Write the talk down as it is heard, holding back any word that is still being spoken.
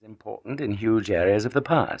important in huge areas of the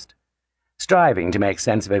past. Striving to make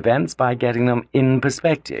sense of events by getting them in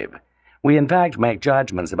perspective, we in fact make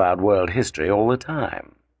judgments about world history all the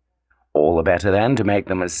time. All the better, then, to make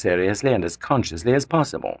them as seriously and as consciously as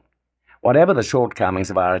possible, whatever the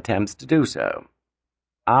shortcomings of our attempts to do so.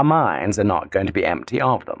 Our minds are not going to be empty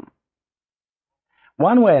of them.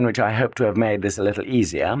 One way in which I hope to have made this a little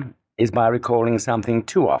easier is by recalling something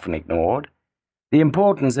too often ignored, the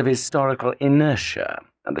importance of historical inertia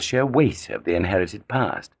and the sheer weight of the inherited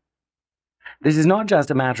past. This is not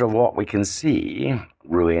just a matter of what we can see,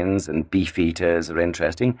 ruins and beef-eaters are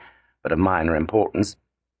interesting, but of minor importance,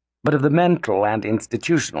 but of the mental and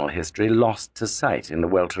institutional history lost to sight in the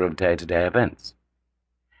welter of day-to-day events.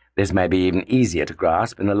 This may be even easier to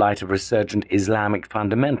grasp in the light of resurgent Islamic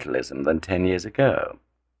fundamentalism than 10 years ago.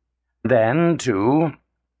 Then, too,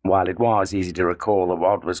 while it was easy to recall that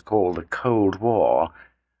what was called the Cold War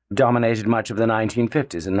dominated much of the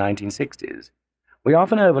 1950s and 1960s, we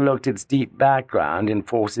often overlooked its deep background in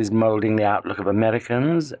forces molding the outlook of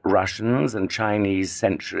Americans, Russians, and Chinese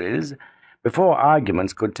centuries before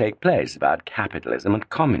arguments could take place about capitalism and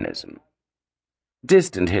communism.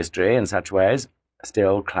 Distant history, in such ways,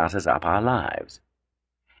 still clutters up our lives.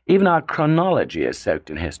 Even our chronology is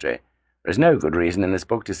soaked in history. There is no good reason in this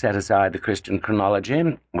book to set aside the Christian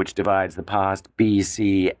chronology, which divides the past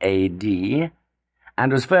BC AD,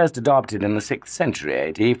 and was first adopted in the 6th century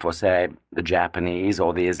AD for, say, the Japanese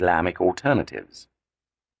or the Islamic alternatives.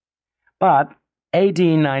 But AD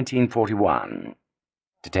 1941,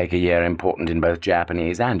 to take a year important in both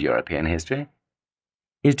Japanese and European history,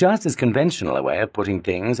 is just as conventional a way of putting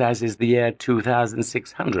things as is the year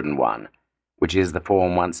 2601, which is the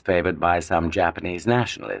form once favored by some Japanese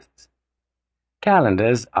nationalists.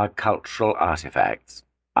 Calendars are cultural artifacts.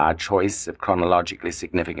 Our choice of chronologically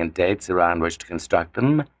significant dates around which to construct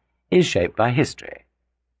them is shaped by history.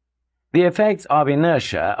 The effects of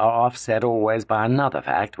inertia are offset always by another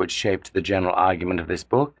fact which shaped the general argument of this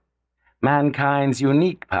book: mankind's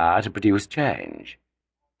unique power to produce change.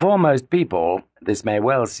 For most people, this may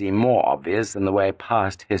well seem more obvious than the way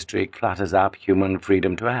past history clutters up human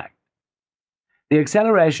freedom to act. The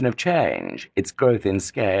acceleration of change, its growth in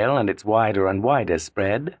scale, and its wider and wider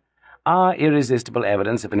spread are irresistible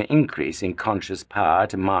evidence of an increase in conscious power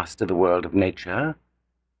to master the world of nature,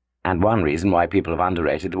 and one reason why people have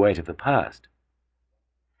underrated the weight of the past.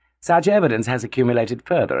 Such evidence has accumulated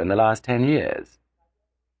further in the last 10 years.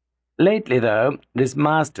 Lately, though, this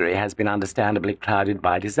mastery has been understandably clouded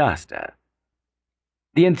by disaster.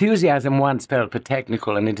 The enthusiasm once felt for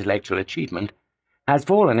technical and intellectual achievement has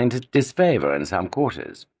fallen into disfavor in some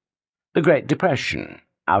quarters. The Great Depression,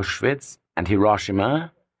 Auschwitz, and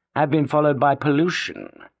Hiroshima have been followed by pollution,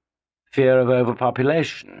 fear of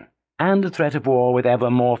overpopulation, and the threat of war with ever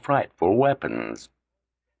more frightful weapons,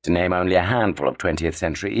 to name only a handful of 20th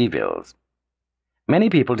century evils. Many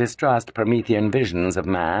people distrust Promethean visions of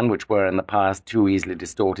man which were in the past too easily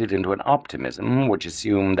distorted into an optimism which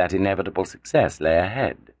assumed that inevitable success lay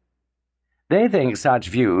ahead. They think such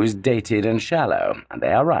views dated and shallow, and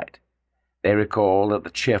they are right. They recall that the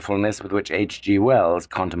cheerfulness with which H.G. Wells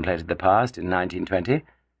contemplated the past in 1920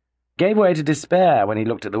 gave way to despair when he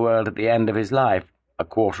looked at the world at the end of his life, a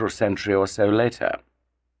quarter century or so later.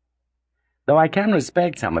 Though I can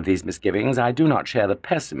respect some of these misgivings, I do not share the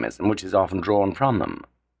pessimism which is often drawn from them.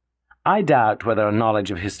 I doubt whether a knowledge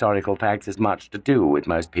of historical facts has much to do with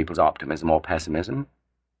most people's optimism or pessimism.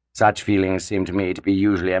 Such feelings seem to me to be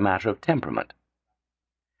usually a matter of temperament.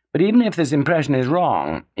 But even if this impression is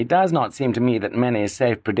wrong, it does not seem to me that many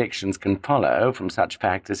safe predictions can follow from such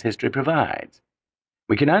facts as history provides.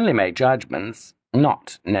 We can only make judgments,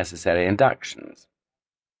 not necessary inductions.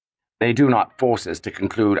 They do not force us to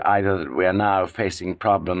conclude either that we are now facing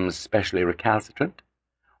problems specially recalcitrant,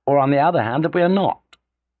 or on the other hand that we are not.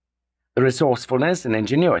 The resourcefulness and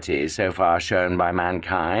ingenuity so far shown by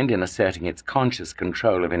mankind in asserting its conscious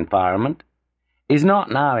control of environment is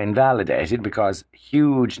not now invalidated because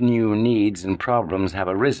huge new needs and problems have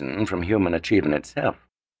arisen from human achievement itself.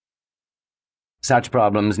 Such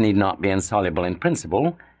problems need not be insoluble in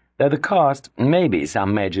principle, though the cost may be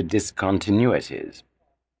some major discontinuities.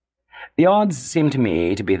 The odds seem to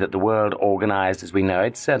me to be that the world organized as we know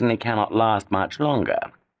it certainly cannot last much longer,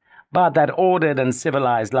 but that ordered and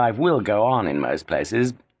civilized life will go on in most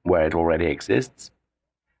places, where it already exists.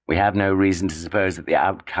 We have no reason to suppose that the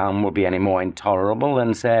outcome will be any more intolerable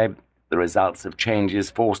than, say, the results of changes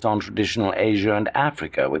forced on traditional Asia and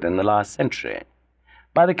Africa within the last century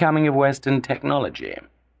by the coming of Western technology.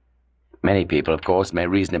 Many people, of course, may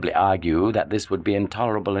reasonably argue that this would be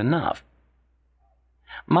intolerable enough.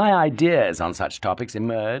 My ideas on such topics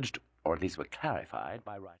emerged, or at least were clarified, by writing